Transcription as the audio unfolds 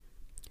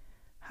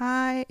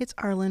Hi, it's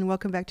Arlen.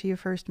 Welcome back to Your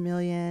First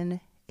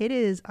Million. It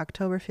is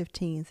October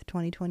 15th,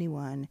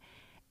 2021,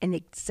 and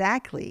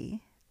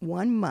exactly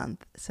 1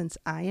 month since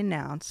I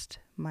announced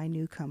my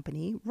new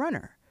company,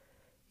 Runner.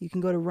 You can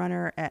go to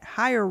Runner at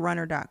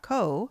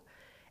hirerunner.co.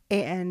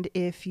 And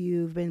if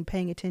you've been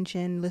paying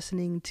attention,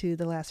 listening to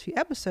the last few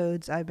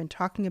episodes, I've been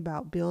talking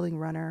about building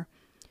Runner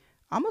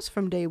almost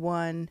from day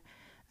one.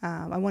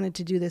 I wanted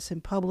to do this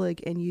in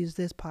public and use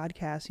my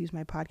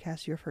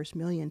podcast, Your First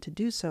Million, to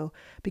do so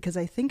because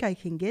I think I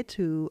can get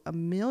to $1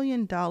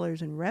 million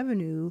in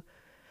revenue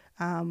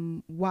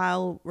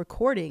while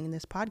recording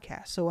this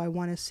podcast. So I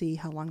want to see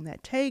how long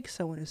that takes.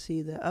 I want to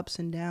see the ups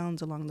and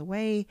downs along the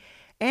way.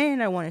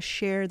 And I want to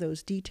share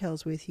those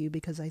details with you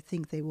because I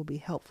think they will be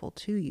helpful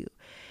to you.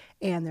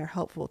 And they're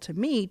helpful to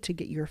me to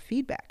get your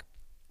feedback.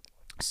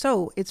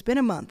 So it's been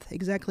a month,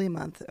 exactly a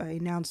month. I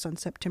announced on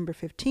September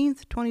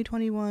 15th,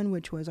 2021,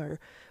 which was our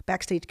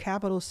Backstage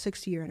Capital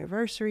 6-year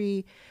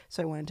anniversary.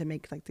 So I wanted to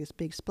make like this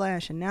big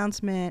splash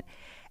announcement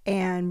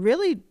and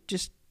really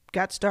just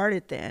got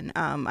started then.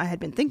 I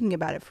had been thinking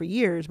about it for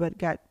years, but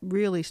got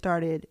really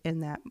started in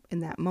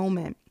that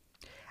moment.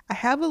 I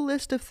have a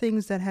list of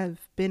things that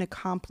have been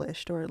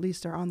accomplished, or at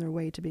least are on their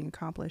way to being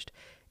accomplished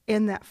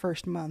in that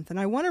first month. And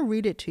I want to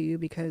read it to you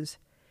because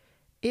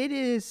it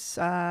is...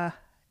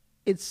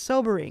 it's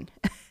sobering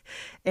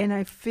and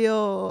I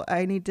feel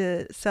I need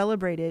to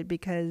celebrate it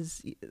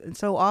because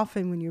so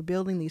often when you're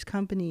building these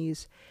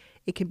companies,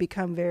 it can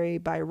become very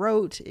by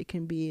rote. It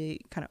can be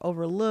kind of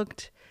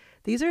overlooked.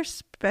 These are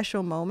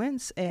special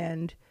moments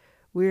and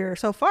we're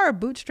so far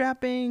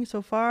bootstrapping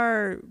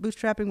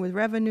with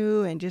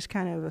revenue and just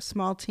kind of a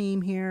small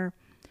team here.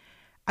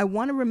 I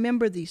want to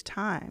remember these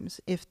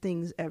times if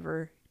things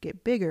ever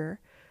get bigger.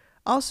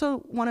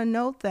 Also want to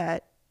note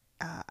that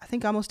I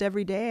think almost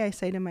every day I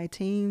say to my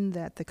team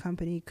that the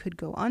company could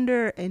go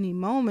under any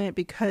moment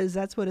because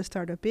that's what a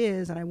startup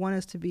is. And I want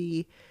us to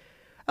be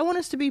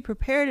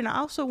prepared. And I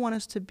also want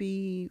us to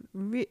be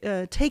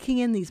taking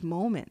in these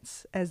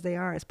moments as they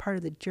are, as part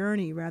of the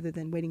journey rather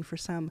than waiting for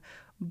some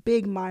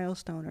big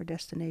milestone or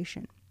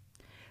destination.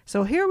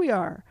 So here we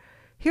are.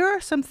 Here are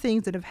some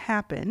things that have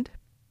happened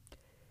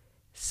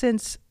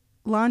since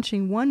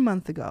launching 1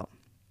 month ago.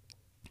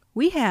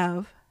 We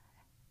have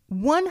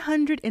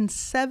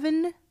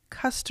 107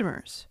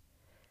 customers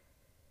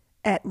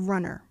at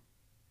Runner.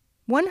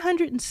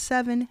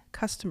 107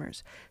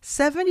 customers.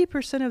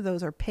 70% of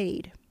those are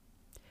paid.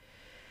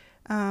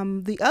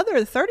 The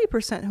other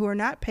 30% who are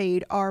not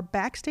paid are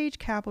Backstage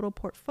Capital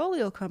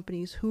portfolio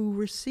companies who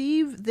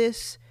receive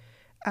this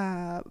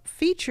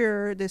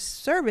feature, this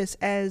service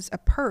as a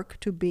perk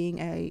to being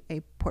a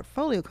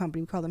portfolio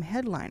company. We call them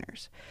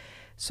headliners.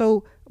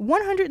 So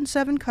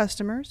 107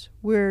 customers,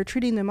 we're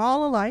treating them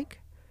all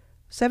alike.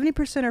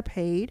 70% are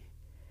paid.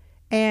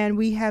 And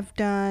we have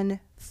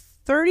done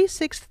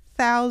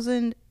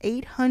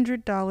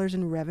 $36,800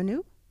 in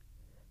revenue.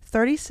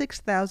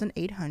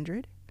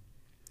 $36,800.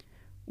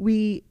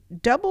 We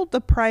doubled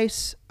the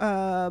price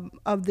of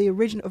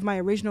my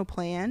original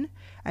plan.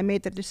 I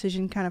made that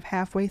decision kind of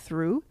halfway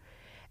through,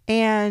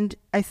 and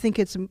I think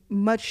it's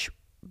much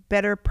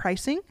better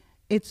pricing.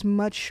 It's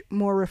much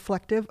more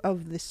reflective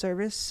of the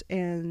service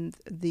and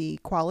the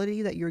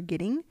quality that you're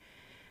getting,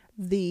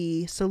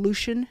 the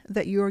solution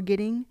that you're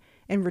getting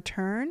in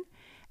return.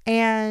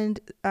 And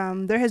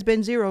there has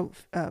been zero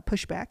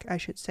pushback, I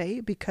should say,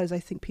 because I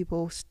think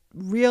people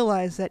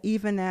realize that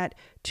even at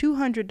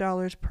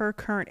 $200 per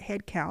current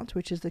headcount,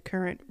 which is the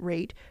current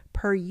rate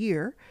per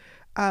year,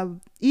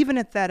 even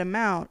at that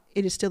amount,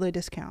 it is still a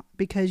discount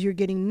because you're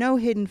getting no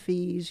hidden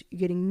fees, you're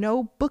getting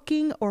no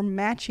booking or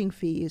matching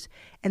fees,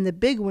 and the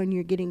big one,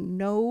 you're getting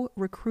no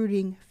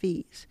recruiting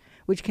fees,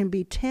 which can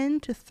be 10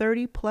 to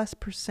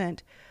 30+%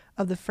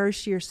 of the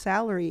first year's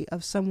salary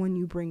of someone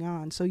you bring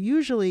on. So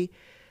usually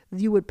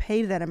you would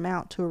pay that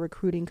amount to a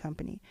recruiting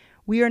company.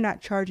 We are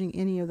not charging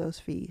any of those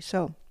fees.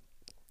 So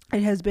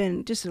it has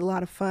been just a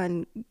lot of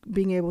fun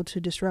being able to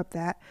disrupt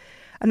that.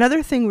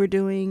 Another thing we're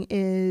doing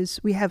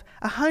is we have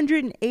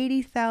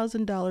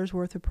 $180,000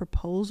 worth of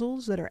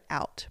proposals that are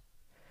out.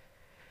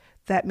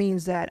 That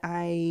means that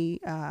I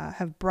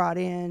have brought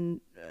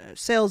in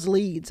sales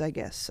leads, I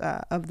guess,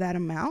 of that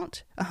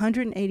amount,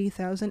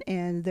 $180,000,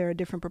 and there are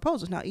different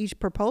proposals. Now, each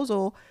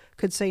proposal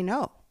could say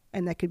no,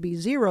 and that could be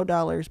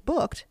 $0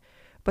 booked.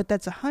 But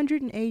that's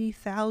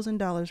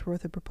 $180,000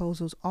 worth of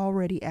proposals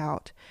already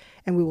out,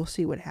 and we will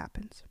see what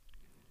happens.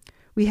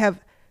 We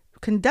have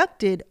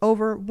conducted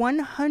over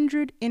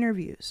 100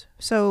 interviews.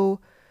 So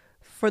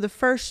for the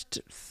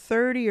first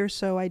 30 or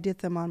so, I did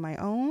them on my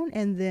own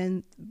and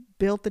then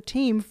built the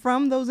team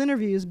from those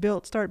interviews,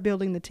 start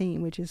building the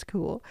team, which is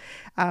cool.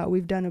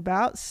 We've done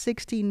about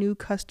 60 new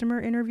customer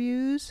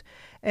interviews,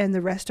 and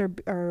the rest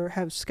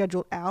have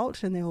scheduled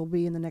out, and they will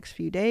be in the next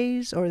few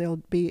days, or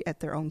they'll be at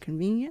their own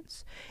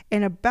convenience.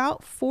 And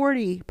about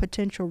 40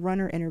 potential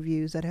Runner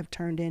interviews that have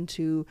turned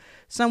into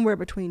somewhere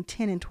between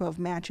 10 and 12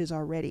 matches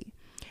already.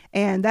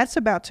 And that's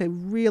about to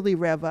really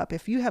rev up.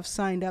 If you have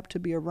signed up to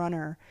be a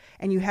runner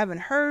and you haven't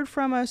heard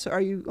from us,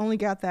 or you only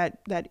got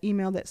that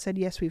email that said,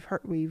 yes,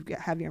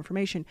 have your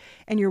information,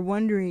 and you're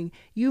wondering,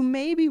 you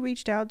may be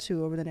reached out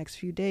to over the next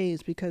few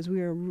days, because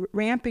we are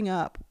ramping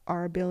up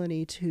our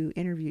ability to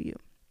interview you.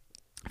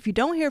 If you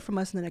don't hear from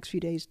us in the next few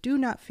days, do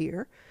not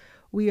fear.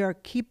 We are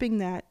keeping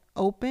that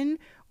open.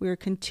 We're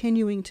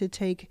continuing to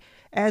take,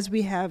 as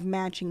we have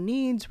matching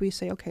needs, we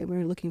say, okay,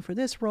 we're looking for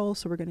this role,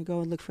 so we're going to go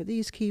and look for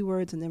these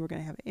keywords, and then we're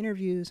going to have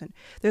interviews. And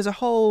there's a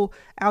whole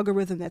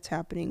algorithm that's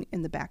happening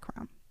in the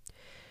background.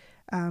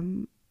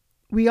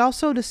 We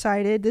also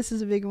decided, this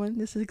is a big one,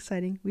 this is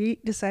exciting, we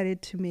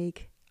decided to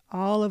make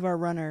all of our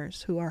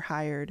runners who are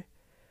hired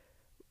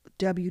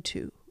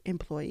W-2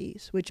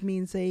 employees, which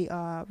means they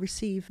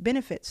receive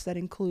benefits that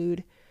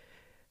include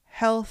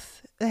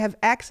health. They have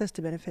access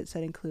to benefits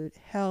that include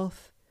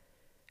health,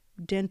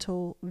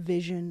 dental,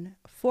 vision,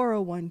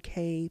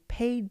 401k,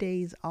 paid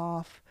days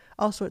off,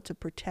 all sorts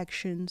of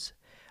protections,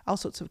 all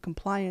sorts of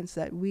compliance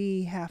that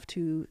we have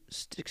to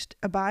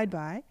abide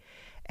by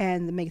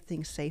and make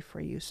things safe for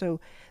you. So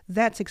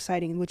that's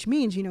exciting, which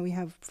means, we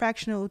have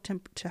fractional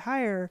temp to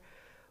hire.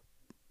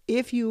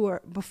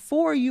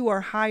 Before you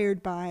are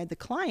hired by the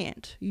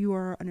client, you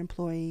are an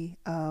employee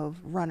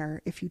of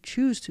Runner. If you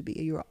choose to be,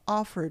 you are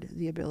offered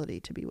the ability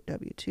to be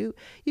W-2.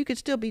 You could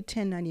still be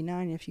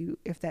 1099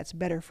 if that's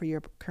better for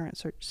your current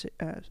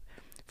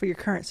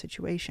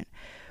situation.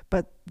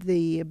 But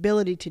the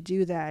ability to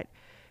do that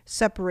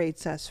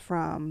separates us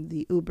from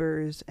the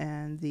Ubers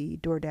and the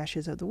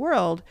DoorDashes of the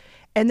world.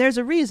 And there's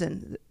a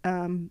reason.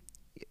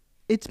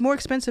 It's more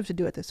expensive to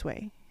do it this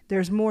way.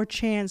 There's more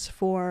chance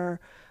for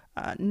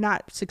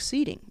not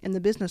succeeding in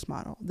the business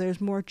model. There's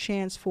more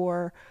chance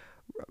for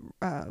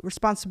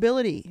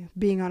responsibility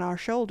being on our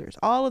shoulders.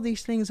 All of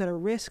these things that are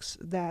risks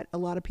that a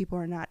lot of people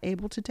are not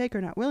able to take or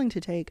not willing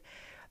to take.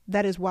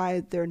 That is why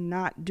they're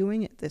not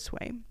doing it this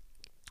way.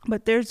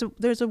 But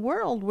there's a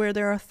world where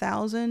there are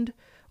 1,000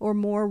 or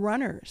more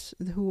runners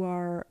who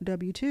are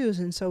W-2s.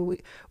 And so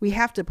we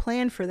have to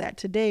plan for that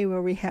today,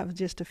 where we have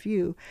just a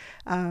few.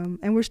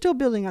 And we're still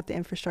building out the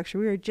infrastructure.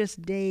 We are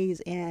just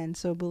days in.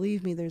 So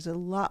believe me, there's a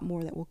lot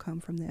more that will come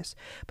from this.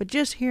 But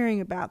just hearing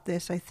about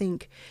this, I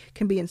think,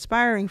 can be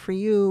inspiring for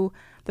you.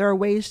 There are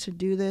ways to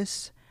do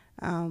this.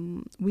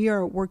 We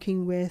are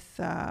working with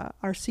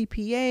our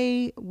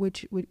CPA,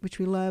 which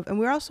we love. And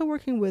we're also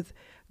working with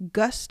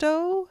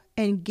Gusto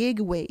and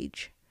Gig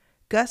Wage.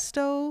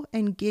 Gusto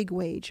and Gig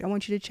Wage. I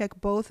want you to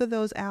check both of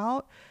those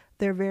out.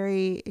 They're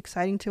very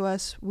exciting to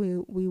us.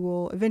 We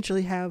will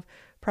eventually have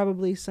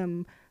probably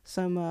some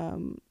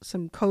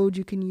code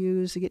you can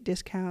use to get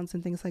discounts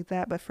and things like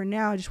that. But for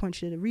now, I just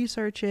want you to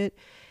research it.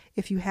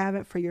 If you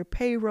haven't, for your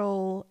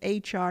payroll,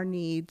 HR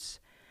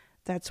needs,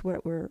 that's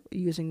what we're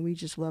using. We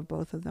just love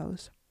both of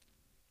those.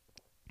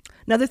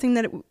 Another thing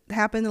that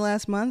happened the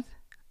last month,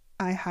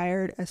 I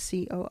hired a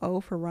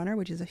COO for Runner,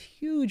 which is a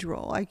huge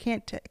role. I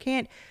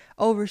can't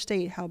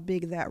overstate how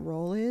big that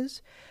role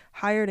is.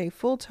 Hired a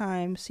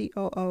full-time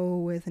COO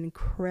with an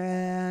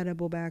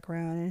incredible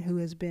background and who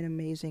has been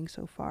amazing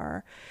so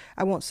far.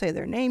 I won't say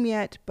their name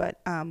yet,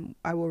 but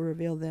I will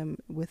reveal them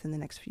within the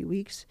next few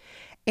weeks.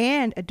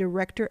 And a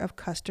director of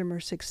customer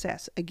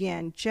success.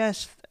 Again,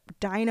 just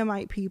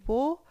dynamite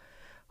people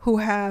who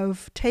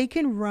have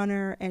taken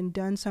Runner and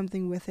done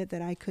something with it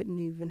that I couldn't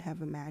even have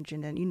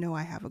imagined. And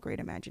I have a great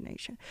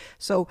imagination.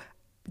 So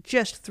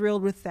just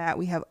thrilled with that.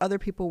 We have other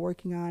people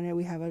working on it.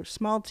 We have a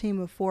small team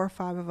of 4 or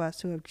 5 of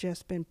us who have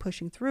just been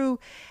pushing through.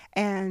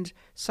 And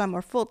some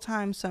are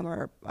full-time, some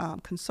are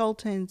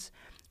consultants.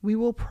 We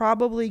will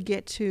probably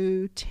get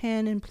to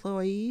 10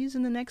 employees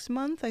in the next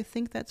month. I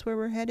think that's where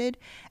we're headed.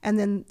 And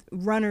then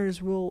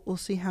runners, we'll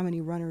see how many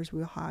runners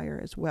we'll hire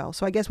as well.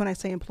 So I guess when I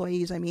say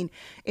employees, I mean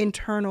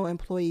internal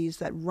employees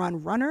that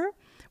run Runner.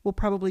 We'll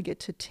probably get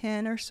to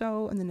 10 or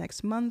so in the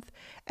next month.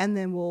 And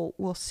then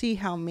we'll see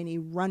how many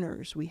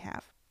runners we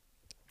have.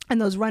 And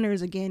those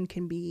runners, again,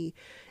 can be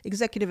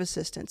executive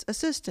assistants,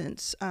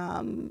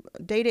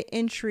 data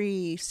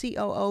entry,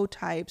 COO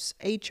types,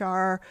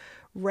 HR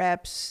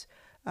reps,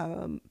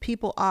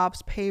 people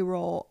ops,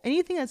 payroll,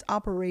 anything that's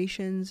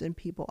operations and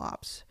people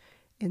ops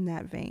in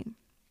that vein,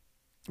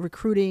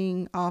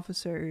 recruiting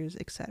officers,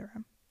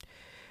 etc.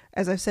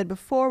 As I've said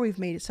before, we've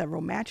made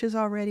several matches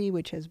already,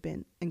 which has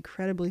been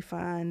incredibly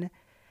fun.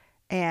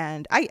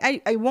 And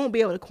I won't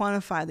be able to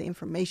quantify the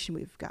information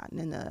we've gotten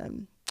and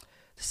the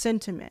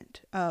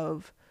sentiment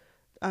of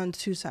on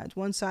 2 sides.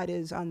 One side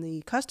is on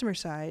the customer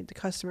side, the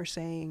customer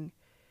saying,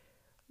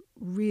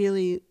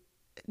 really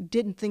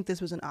didn't think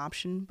this was an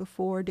option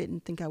before,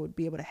 didn't think I would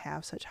be able to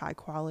have such high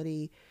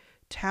quality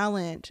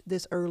talent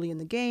this early in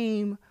the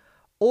game,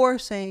 or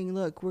saying,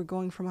 look, we're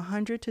going from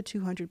 100 to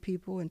 200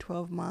 people in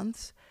 12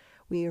 months.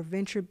 We are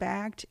venture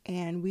backed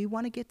and we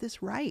want to get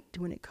this right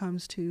when it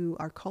comes to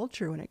our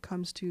culture, when it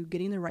comes to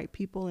getting the right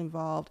people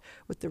involved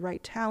with the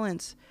right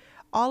talents.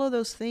 All of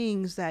those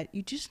things that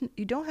you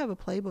don't have a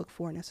playbook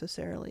for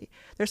necessarily.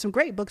 There's some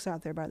great books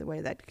out there, by the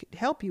way, that could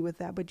help you with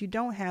that, but you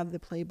don't have the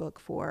playbook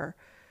for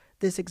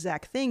this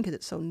exact thing because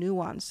it's so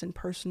nuanced and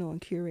personal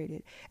and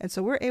curated. And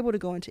so we're able to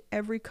go into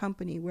every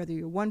company, whether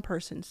you're one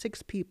person,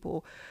 6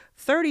 people,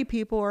 30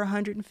 people, or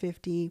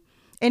 150,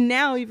 and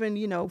now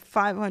even,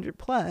 500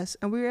 plus.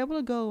 And we were able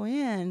to go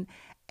in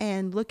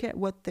and look at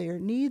what their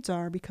needs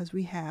are because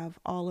we have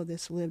all of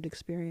this lived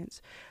experience.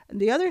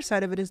 And the other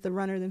side of it is the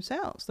runner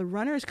themselves. The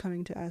runner is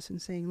coming to us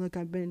and saying, look,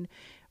 I've been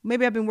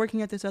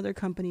working at this other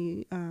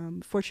company,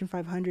 Fortune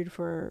 500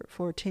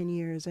 for 10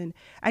 years, and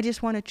I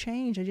just want to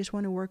change. I just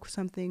want to work with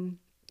something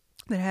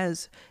that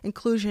has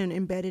inclusion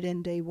embedded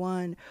in day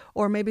one.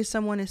 Or maybe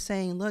someone is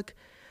saying, look,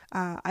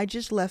 I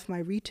just left my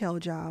retail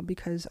job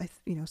because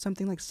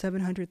something like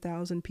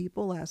 700,000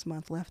 people last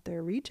month left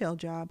their retail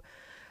job,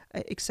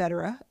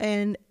 etc.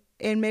 And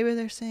maybe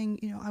they're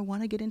saying, I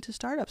want to get into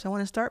startups. I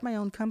want to start my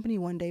own company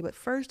one day, but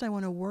first I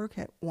want to work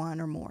at one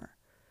or more.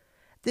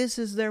 This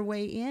is their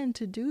way in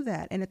to do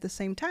that. And at the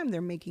same time,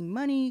 they're making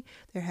money,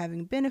 they're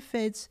having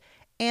benefits,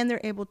 and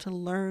they're able to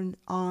learn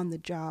on the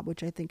job,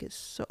 which I think is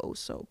so,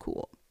 so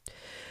cool.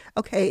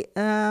 Okay,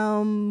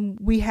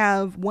 we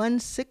have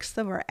 1/6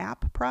 of our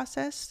app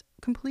process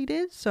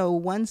completed. So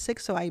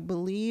 1/6. So I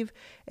believe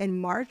in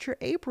March or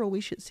April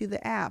we should see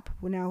the app.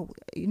 Well, now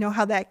you know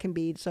how that can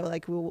be. So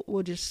like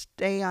we'll just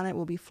stay on it.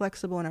 We'll be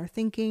flexible in our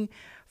thinking.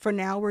 For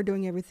now, we're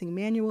doing everything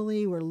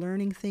manually. We're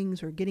learning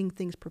things. We're getting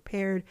things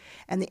prepared,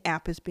 and the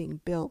app is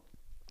being built.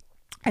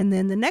 And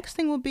then the next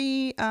thing will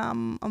be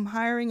I'm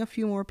hiring a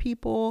few more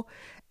people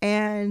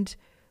and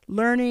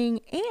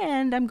learning,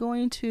 and I'm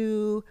going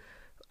to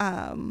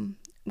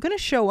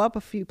show up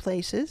a few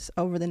places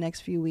over the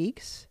next few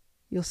weeks.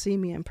 You'll see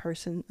me in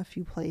person a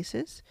few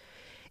places.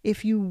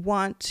 If you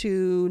want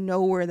to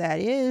know where that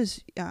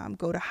is,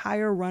 go to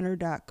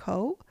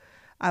hirerunner.co.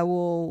 I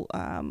will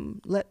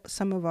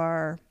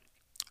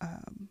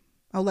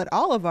I'll let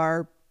all of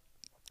our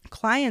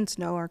clients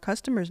know, our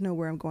customers know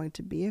where I'm going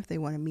to be if they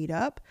want to meet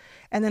up.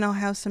 And then I'll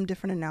have some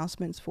different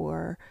announcements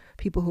for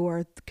people who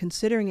are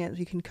considering it.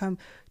 You can come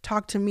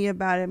talk to me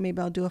about it. Maybe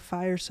I'll do a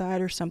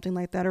fireside or something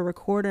like that, or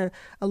record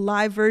a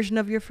live version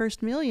of Your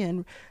First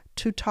Million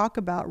to talk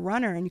about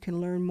Runner, and you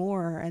can learn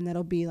more. And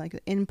that'll be like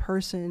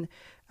in-person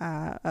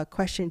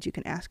questions you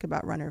can ask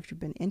about Runner if you've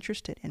been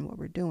interested in what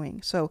we're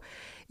doing. So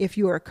if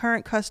you are a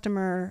current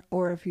customer,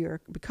 or if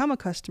you're become a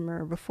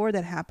customer, before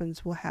that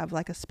happens, we'll have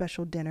like a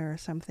special dinner or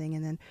something,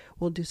 and then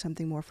we'll do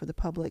something more for the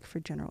public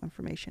for general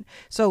information.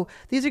 So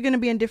these are going to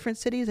be in different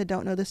cities. I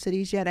don't know the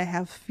cities yet. I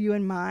have a few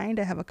in mind.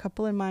 I have a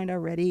couple in mind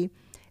already.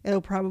 It'll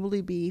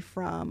probably be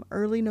from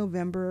early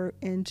November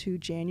into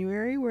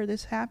January where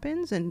this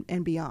happens,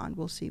 and beyond.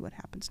 We'll see what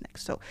happens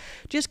next. So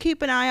just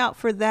keep an eye out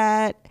for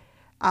that.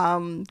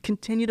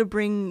 Continue to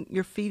bring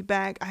your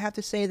feedback. I have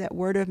to say that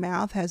word of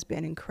mouth has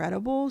been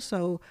incredible.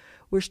 So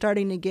we're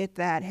starting to get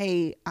that,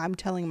 hey, I'm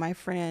telling my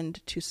friend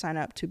to sign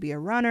up to be a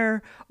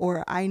runner,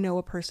 or I know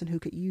a person who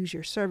could use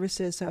your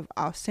services. So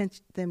I'll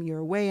send them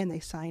your way and they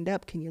signed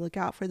up. Can you look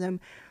out for them?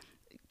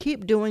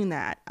 Keep doing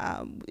that.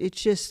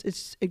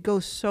 It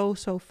goes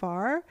so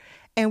far,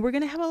 and we're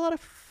going to have a lot of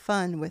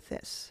fun with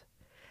this.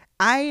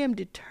 I am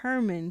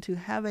determined to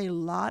have a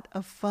lot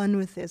of fun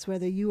with this,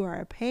 whether you are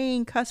a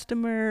paying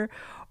customer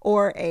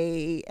or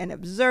an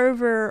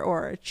observer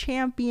or a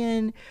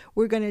champion.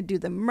 We're going to do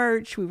the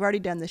merch. We've already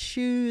done the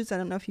shoes. I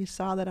don't know if you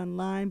saw that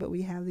online, but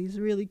we have these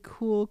really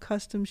cool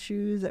custom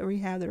shoes that we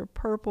have that are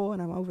purple,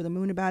 and I'm over the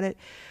moon about it.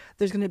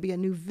 There's going to be a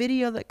new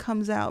video that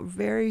comes out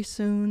very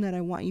soon that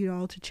I want you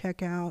all to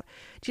check out.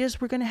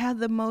 We're going to have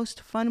the most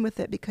fun with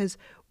it, because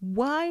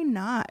why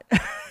not?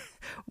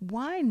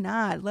 Why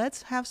not?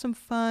 Let's have some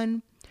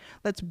fun.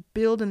 Let's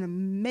build an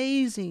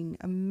amazing,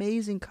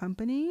 amazing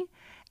company,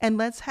 and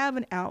let's have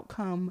an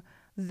outcome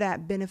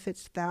that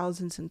benefits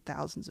thousands and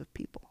thousands of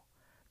people.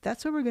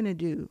 That's what we're going to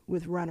do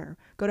with Runner.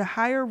 Go to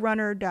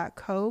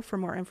hirerunner.co for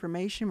more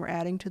information. We're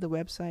adding to the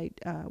website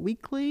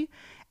weekly,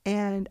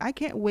 and I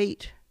can't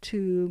wait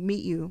to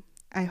meet you.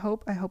 I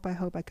hope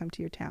I come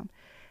to your town.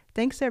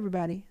 Thanks,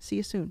 everybody. See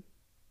you soon.